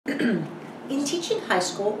In teaching high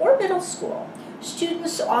school or middle school,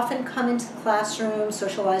 students often come into the classroom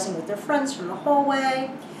socializing with their friends from the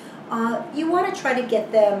hallway. You want to try to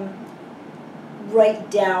get them right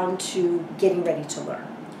down to getting ready to learn.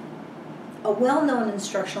 A well-known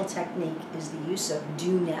instructional technique is the use of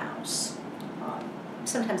do-nows.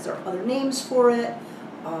 Sometimes there are other names for it,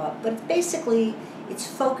 but basically it's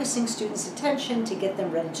focusing students' attention to get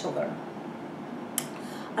them ready to learn.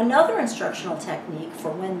 Another instructional technique for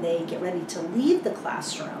when they get ready to leave the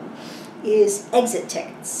classroom is exit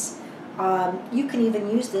tickets. You can even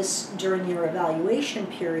use this during your evaluation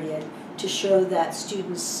period to show that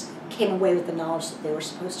students came away with the knowledge that they were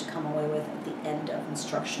supposed to come away with at the end of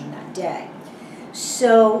instruction that day.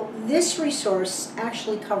 So this resource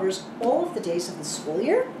actually covers all of the days of the school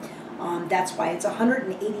year. That's why it's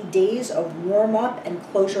 180 days of warm-up and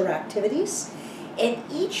closure activities. And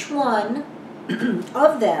each one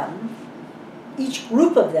of them, each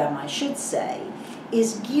group of them, I should say,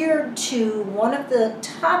 is geared to one of the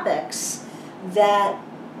topics that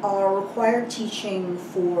are required teaching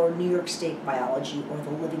for New York State biology or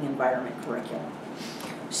the living environment curriculum.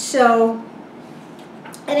 So,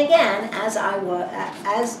 and again, as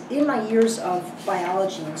in my years of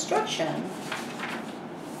biology instruction,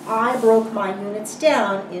 I broke my units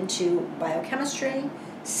down into biochemistry,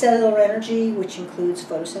 cellular energy, which includes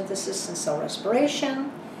photosynthesis and cell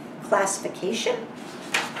respiration, classification,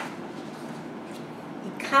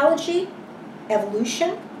 ecology,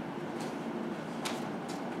 evolution,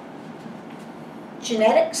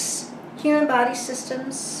 genetics, human body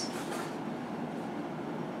systems,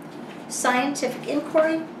 scientific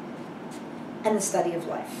inquiry, and the study of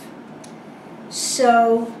life.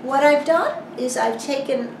 So what I've done is I've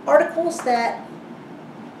taken articles that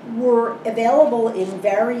were available in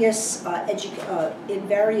various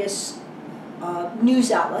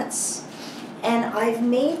news outlets, and I've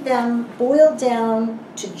made them boil down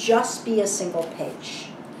to just be a single page.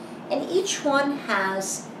 And each one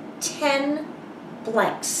has 10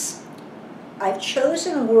 blanks. I've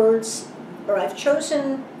chosen words, or I've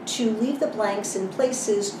chosen to leave the blanks in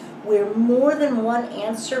places where more than one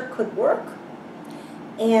answer could work.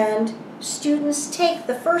 And students take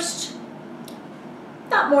the first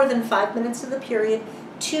not more than 5 minutes of the period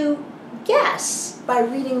to guess by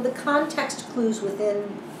reading the context clues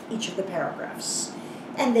within each of the paragraphs.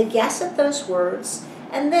 And they guess at those words,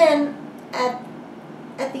 and then at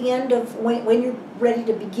the end of, when you're ready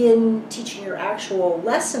to begin teaching your actual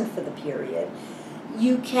lesson for the period,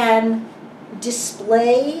 you can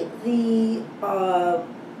display the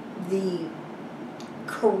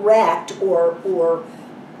correct or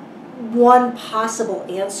one possible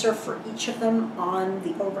answer for each of them on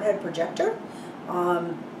the overhead projector.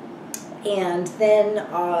 And then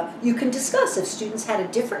you can discuss, if students had a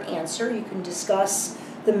different answer, you can discuss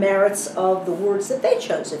the merits of the words that they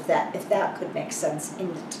chose, if that could make sense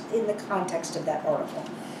in the context of that article.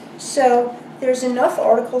 So there's enough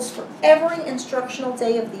articles for every instructional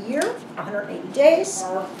day of the year, 180 days.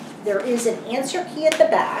 There is an answer key at the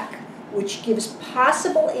back, which gives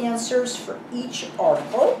possible answers for each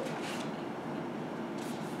article.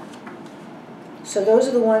 So those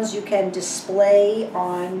are the ones you can display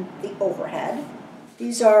on the overhead.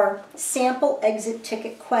 These are sample exit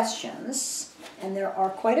ticket questions, and there are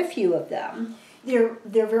quite a few of them. They're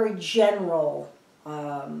very general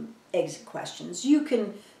exit questions. You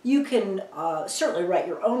can certainly write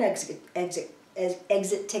your own exit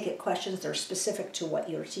ticket questions. They're specific to what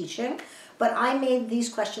you're teaching. But I made these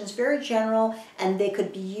questions very general, and they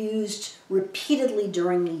could be used repeatedly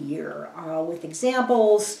during the year with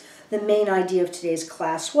examples. The main idea of today's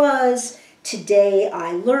class was, today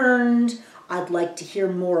I learned, I'd like to hear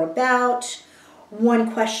more about.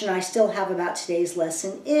 One question I still have about today's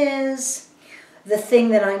lesson is, the thing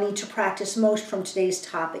that I need to practice most from today's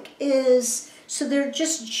topic is. So they're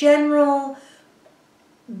just general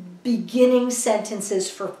beginning sentences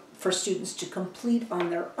for students to complete on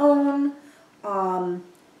their own.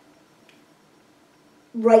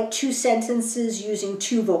 Write 2 sentences using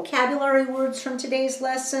 2 vocabulary words from today's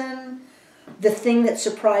lesson. The thing that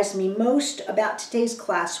surprised me most about today's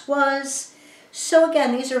class was. So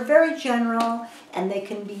again, these are very general and they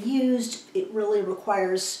can be used. It really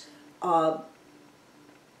requires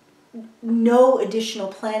no additional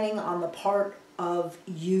planning on the part of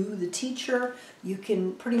you, the teacher. You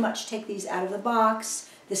can pretty much take these out of the box.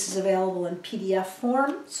 This is available in PDF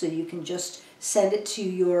form, so you can just send it to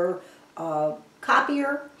your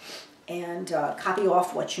copier and copy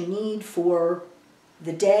off what you need for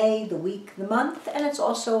the day, the week, the month, and it's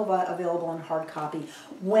also available in hard copy.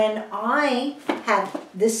 When I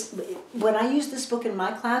use this book in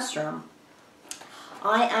my classroom,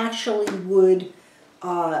 I actually would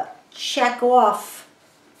check off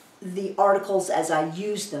the articles as I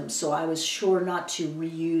use them, so I was sure not to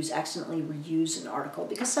accidentally reuse an article,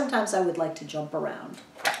 because sometimes I would like to jump around.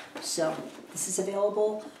 So this is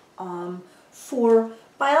available for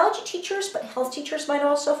biology teachers, but health teachers might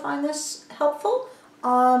also find this helpful.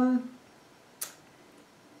 A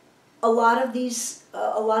lot of these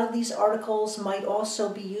articles might also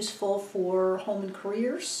be useful for home and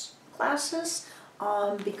careers classes,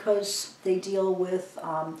 because they deal with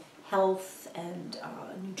health and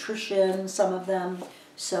nutrition, some of them.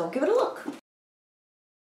 So give it a look.